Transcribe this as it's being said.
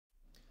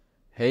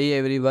Hey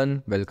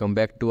everyone, welcome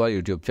back to our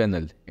YouTube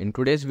channel. In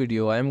today's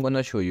video, I am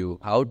gonna show you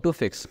how to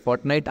fix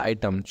Fortnite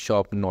Item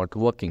Shop not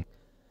working.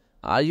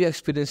 Are you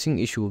experiencing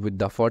issue with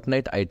the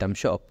Fortnite Item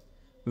Shop?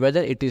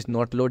 Whether it is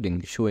not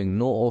loading, showing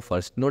no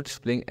offers, not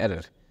displaying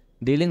error.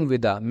 Dealing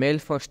with a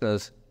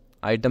malfunctional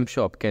item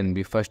shop can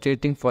be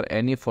frustrating for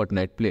any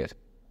Fortnite player.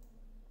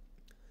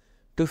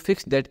 To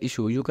fix that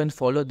issue, you can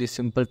follow these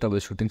simple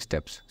troubleshooting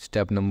steps.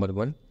 Step number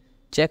 1.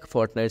 Check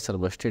Fortnite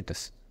server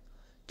status.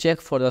 Check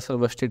for the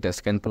server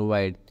status can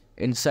provide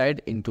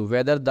insight into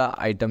whether the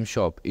item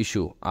shop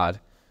issue are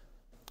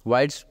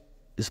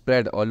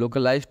widespread or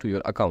localized to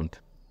your account.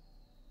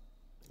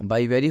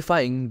 By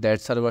verifying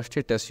that server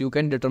status, you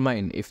can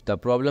determine if the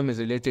problem is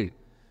related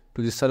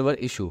to the server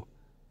issue,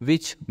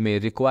 which may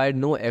require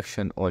no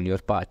action on your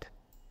part.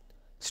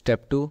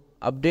 Step 2.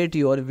 Update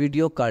your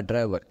video card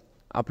driver.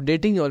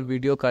 Updating your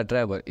video card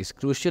driver is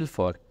crucial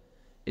for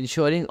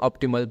ensuring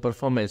optimal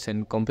performance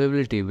and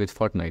compatibility with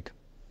Fortnite.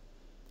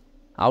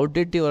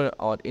 Outdated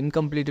or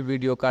incomplete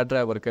video card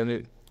driver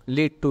can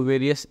lead to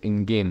various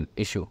in-game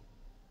issues,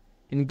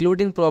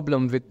 including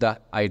problems with the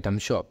item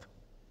shop.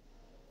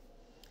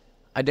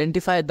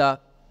 Identify the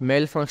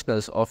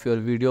malfunctions of your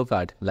video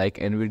card like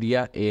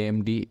NVIDIA,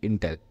 AMD,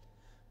 Intel.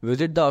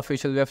 Visit the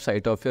official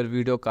website of your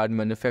video card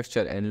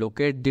manufacturer and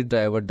locate the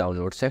driver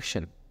download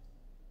section.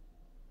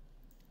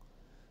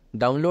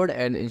 Download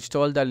and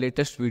install the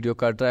latest video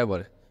card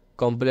driver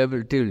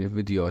compatibility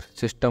with your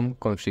system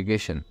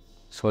configuration.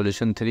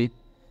 Solution 3.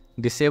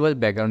 Disable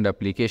background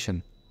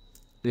application.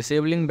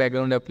 Disabling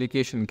background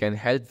application can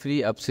help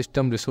free up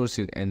system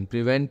resources and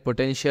prevent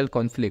potential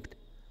conflict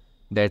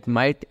that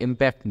might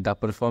impact the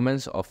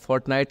performance of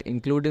Fortnite,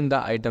 including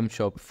the item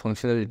shop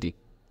functionality.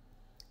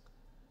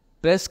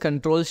 Press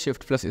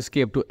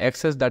Ctrl+Shift+Escape to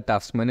access the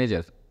task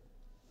manager.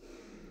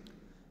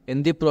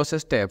 In the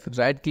process tab,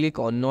 right-click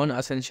on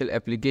non-essential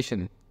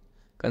application,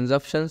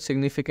 consumption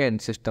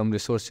significant system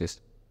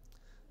resources.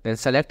 Then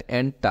select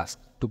End Task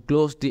to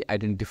close the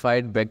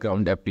identified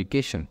background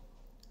application.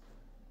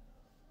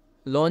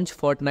 Launch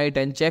Fortnite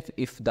and check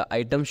if the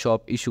item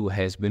shop issue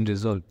has been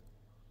resolved.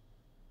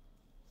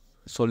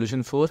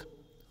 Solution 4.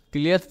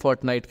 Clear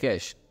Fortnite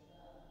cache.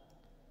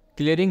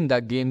 Clearing the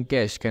game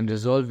cache can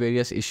resolve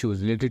various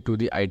issues related to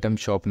the item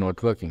shop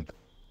not working.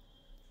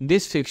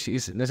 This fix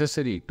is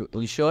necessary to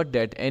ensure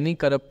that any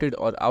corrupted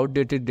or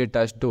outdated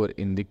data stored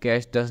in the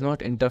cache does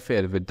not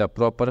interfere with the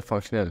proper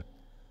functioning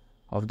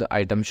of the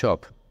item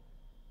shop.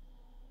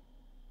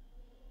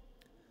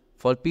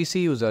 For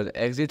PC user,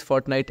 exit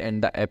Fortnite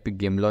and the Epic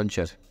Game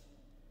Launcher.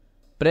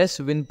 Press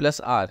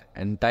Win+R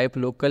and type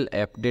local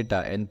app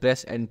data and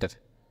press enter.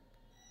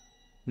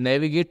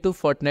 Navigate to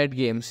Fortnite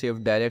game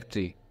saved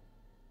directory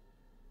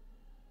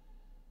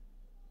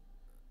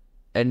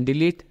and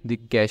delete the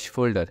cache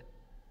folder.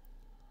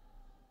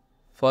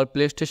 For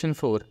PlayStation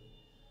 4,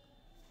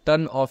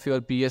 turn off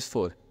your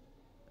PS4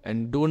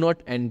 and do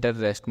not enter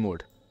rest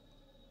mode.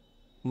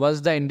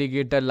 Once the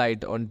indicator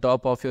light on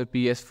top of your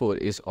PS4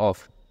 is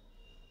off,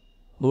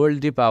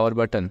 hold the power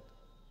button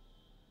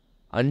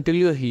until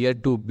you hear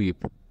 2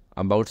 beep,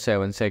 about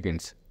 7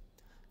 seconds.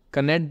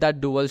 Connect the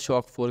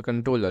DualShock 4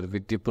 controller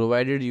with the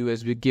provided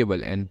USB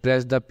cable and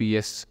press the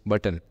PS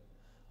button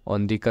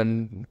on the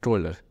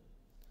controller.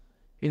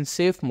 In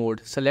safe mode,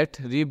 select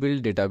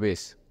Rebuild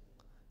Database.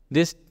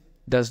 This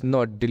does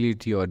not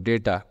delete your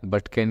data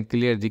but can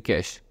clear the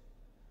cache.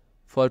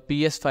 For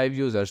PS5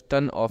 users,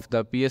 turn off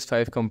the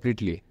PS5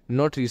 completely,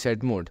 not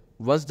reset mode.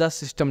 Once the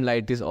system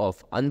light is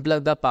off,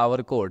 unplug the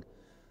power cord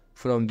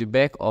from the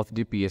back of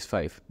the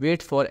PS5.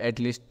 Wait for at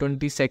least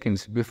 20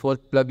 seconds before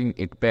plugging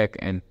it back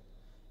in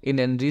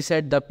and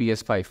reset the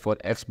PS5 for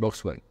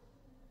Xbox One.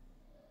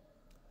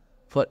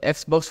 For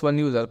Xbox One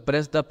user,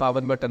 press the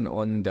power button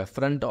on the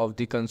front of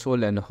the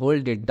console and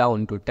hold it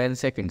down to 10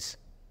 seconds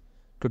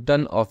to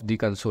turn off the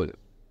console.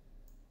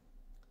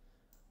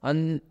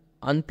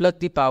 Unplug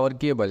the power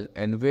cable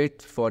and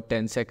wait for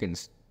 10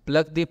 seconds.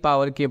 Plug the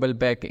power cable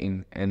back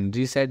in and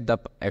reset the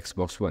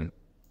Xbox One.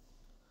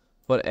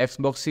 For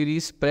Xbox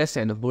Series, press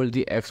and hold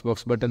the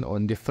Xbox button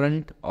on the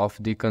front of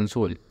the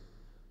console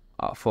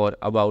for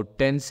about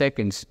 10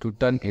 seconds to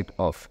turn it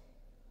off.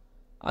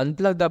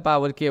 Unplug the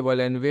power cable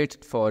and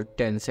wait for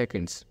 10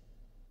 seconds.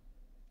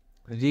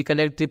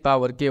 Reconnect the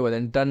power cable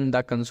and turn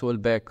the console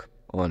back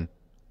on.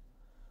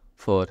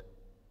 For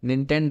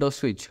Nintendo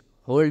Switch,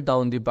 hold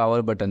down the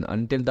power button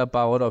until the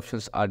power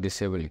options are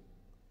disabled.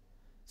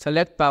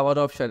 Select power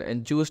option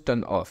and choose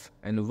turn off,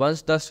 and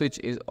once the switch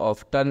is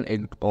off, turn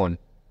it on.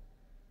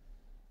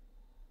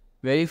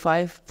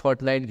 Verify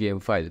Fortnite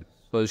game file.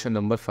 Solution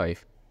number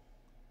 5.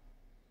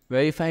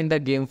 Verifying the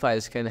game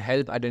files can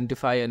help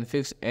identify and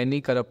fix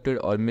any corrupted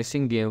or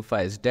missing game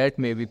files that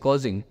may be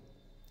causing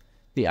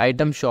the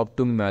item shop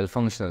to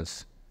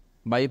malfunctions.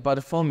 By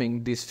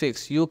performing this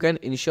fix, you can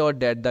ensure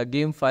that the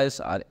game files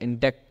are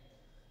intact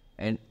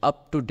and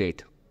up to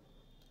date,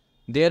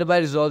 thereby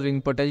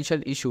resolving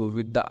potential issues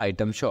with the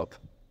item shop.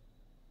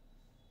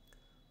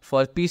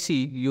 For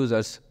PC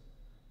users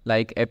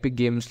like Epic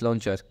Games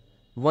Launcher,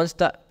 once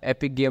the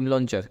Epic Game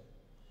Launcher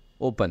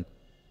open,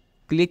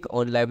 click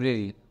on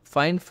Library,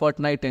 find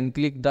Fortnite and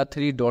click the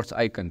three dots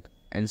icon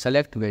and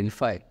select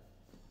Verify.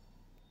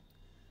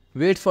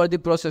 Wait for the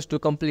process to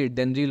complete,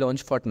 then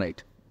relaunch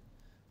Fortnite.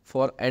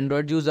 For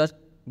Android user,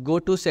 go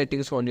to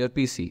Settings on your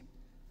PC,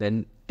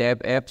 then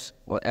tab Apps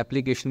or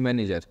Application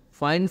Manager.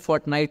 Find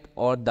Fortnite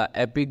or the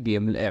Epic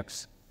Game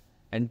apps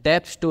and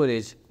tap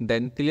Storage,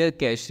 then clear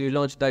cache,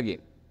 relaunch the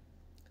game.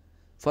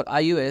 For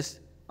iOS,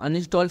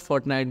 uninstall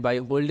Fortnite by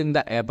holding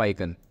the app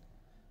icon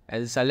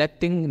and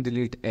selecting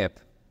Delete App.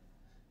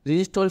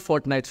 Reinstall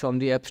Fortnite from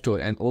the App Store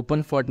and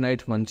open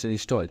Fortnite once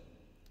installed.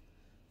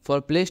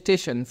 For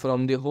PlayStation,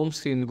 from the home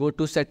screen, go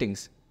to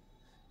Settings,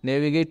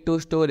 navigate to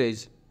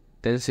Storage,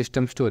 then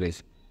System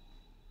Storage,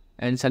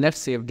 and select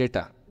Save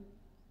Data.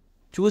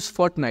 Choose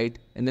Fortnite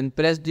and then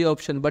press the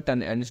option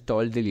button and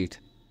install Delete.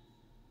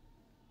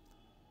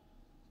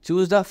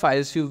 Choose the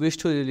files you wish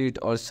to delete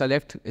or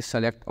select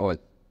All.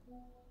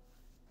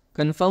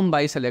 Confirm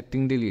by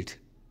selecting Delete.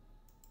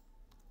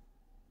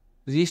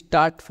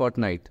 Restart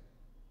Fortnite.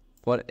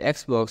 For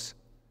Xbox,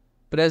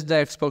 press the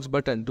Xbox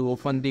button to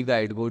open the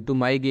guide. Go to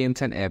My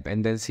Games and App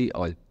and then see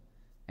All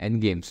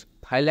and Games.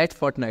 Highlight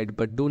Fortnite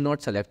but do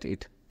not select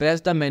it.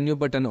 Press the menu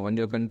button on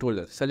your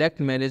controller.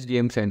 Select Manage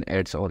Games and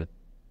Adds All.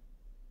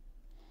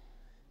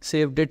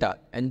 Save data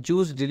and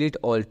choose Delete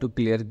All to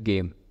clear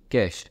game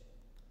cache.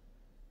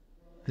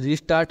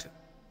 Restart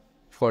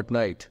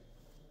Fortnite.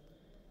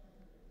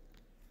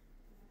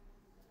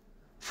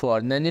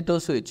 For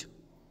Nintendo Switch,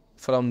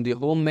 from the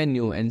home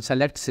menu and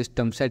select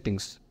System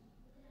Settings.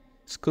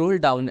 Scroll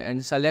down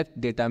and select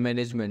Data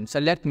Management.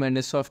 Select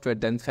Manage Software,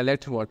 then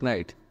select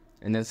Fortnite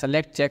and then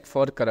select Check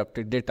for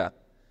corrupted data.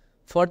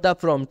 For the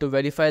prompt to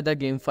verify the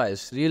game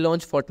files,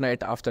 relaunch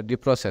Fortnite after the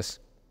process.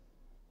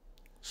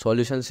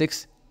 Solution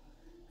 6.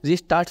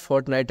 Restart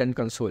Fortnite and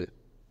console.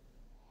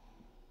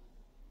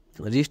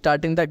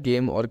 Restarting the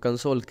game or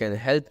console can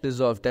help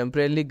resolve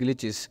temporary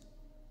glitches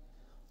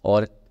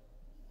or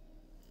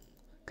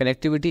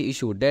connectivity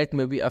issue that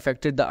may be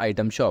affected the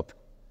item shop.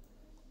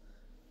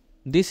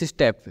 This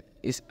step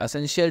is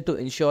essential to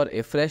ensure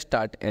a fresh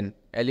start and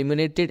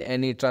eliminated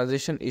any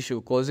transition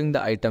issue causing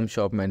the item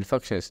shop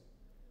malfunctions.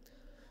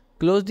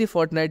 Close the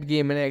Fortnite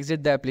game and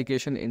exit the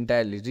application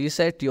entirely.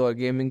 Reset your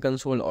gaming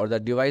console or the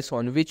device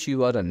on which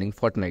you are running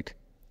Fortnite.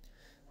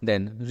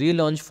 Then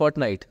relaunch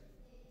Fortnite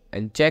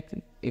and check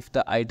if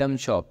the item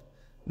shop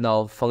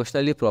now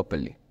functionally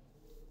properly.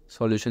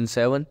 Solution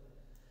 7.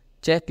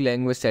 Check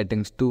language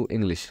settings to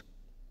English.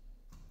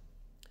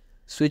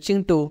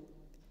 Switching to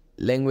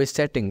language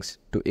settings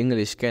to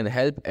English can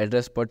help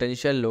address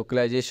potential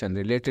localization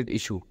related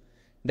issue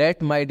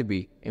that might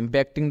be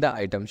impacting the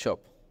item shop.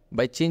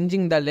 By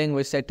changing the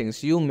language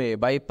settings, you may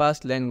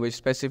bypass language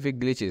specific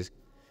glitches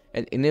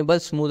and enable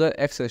smoother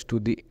access to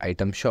the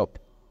item shop.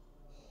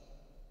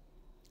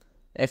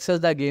 Access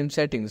the game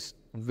settings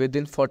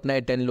within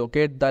Fortnite and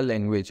locate the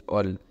language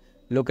or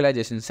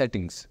localization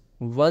settings.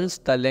 Once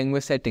the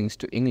language settings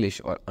to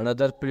English or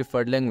another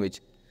preferred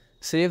language,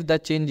 save the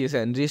changes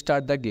and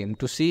restart the game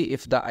to see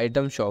if the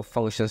item shop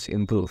functions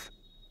improve.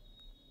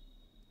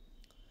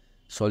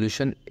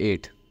 Solution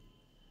 8.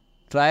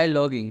 Try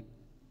logging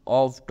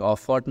out of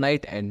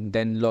Fortnite and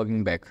then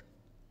logging back.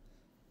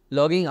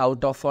 Logging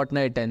out of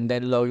Fortnite and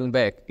then logging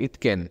back, it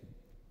can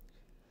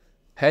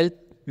help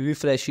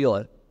refresh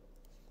your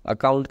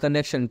account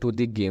connection to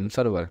the game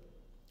server,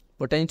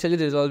 potentially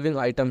resolving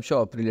item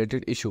shop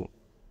related issue.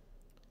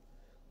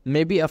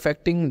 May be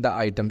affecting the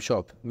item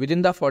shop.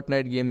 Within the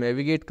Fortnite game,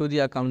 navigate to the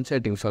account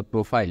settings or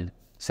profile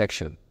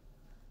section.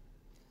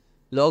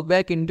 Log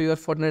back into your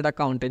Fortnite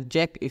account and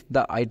check if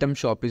the item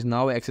shop is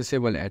now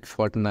accessible at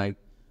Fortnite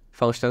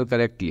functional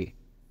correctly.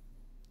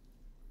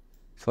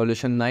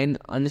 Solution 9.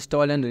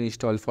 Uninstall and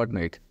reinstall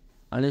Fortnite.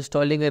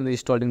 Uninstalling and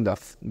reinstalling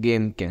the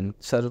game can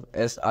serve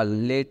as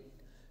a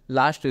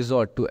last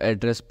resort to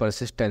address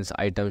persistent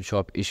item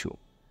shop issue.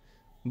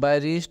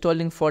 By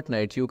reinstalling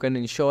Fortnite, you can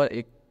ensure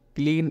a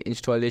clean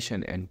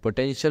installation and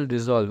potential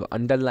resolve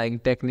underlying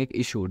technical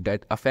issue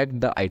that affect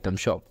the item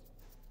shop.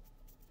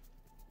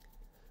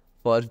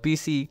 For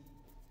PC,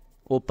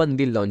 open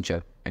the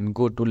launcher and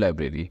go to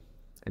Library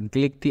and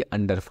click the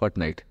under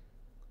Fortnite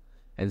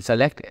and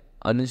select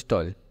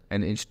Uninstall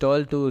and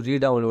install to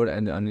re-download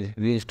and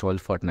reinstall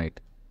Fortnite.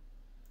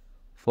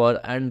 For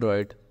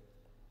Android,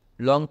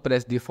 long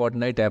press the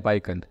Fortnite app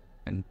icon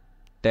and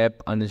tap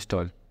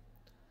Uninstall.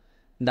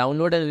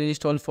 Download and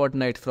reinstall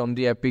Fortnite from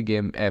the Epic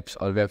Game apps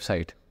or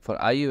website. For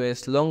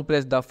iOS, long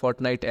press the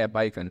Fortnite app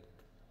icon,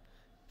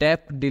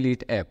 tap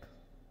Delete App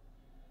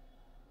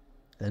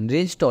and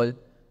reinstall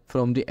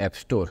from the App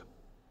Store.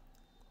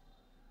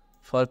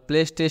 For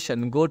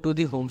PlayStation, go to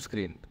the home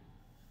screen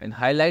and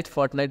highlight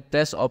Fortnite,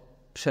 press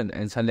option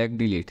and select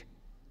Delete.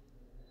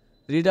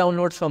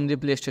 Re-download from the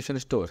PlayStation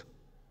Store.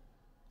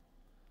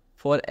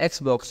 For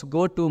Xbox,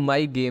 go to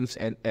My Games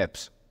and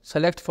Apps.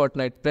 Select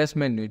Fortnite, press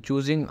menu,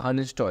 choosing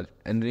Uninstall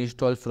and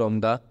reinstall from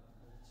the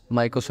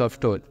Microsoft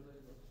Store.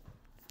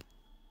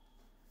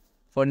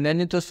 For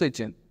Nintendo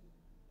Switch,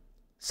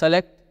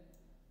 select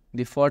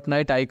the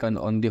Fortnite icon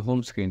on the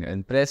home screen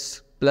and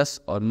press plus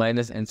or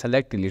minus and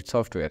select delete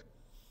software.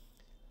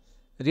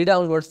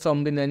 Re-download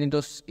from the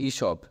Nintendo's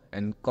eShop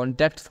and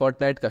contact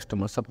Fortnite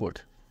customer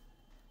support.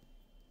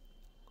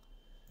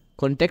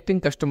 Contacting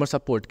customer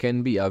support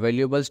can be a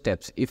valuable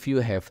step if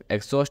you have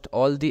exhausted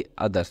all the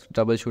other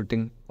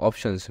troubleshooting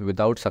options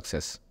without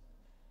success.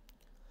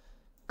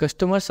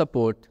 Customer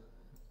support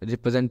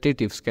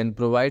representatives can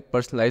provide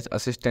personalized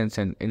assistance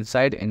and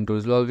insight into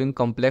resolving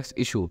complex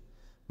issues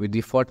with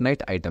the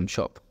Fortnite Item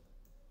Shop.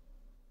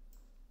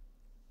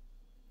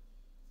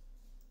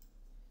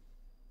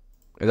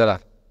 इधर आ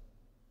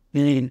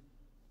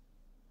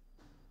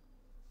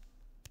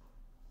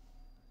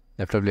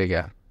laptop ले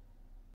गया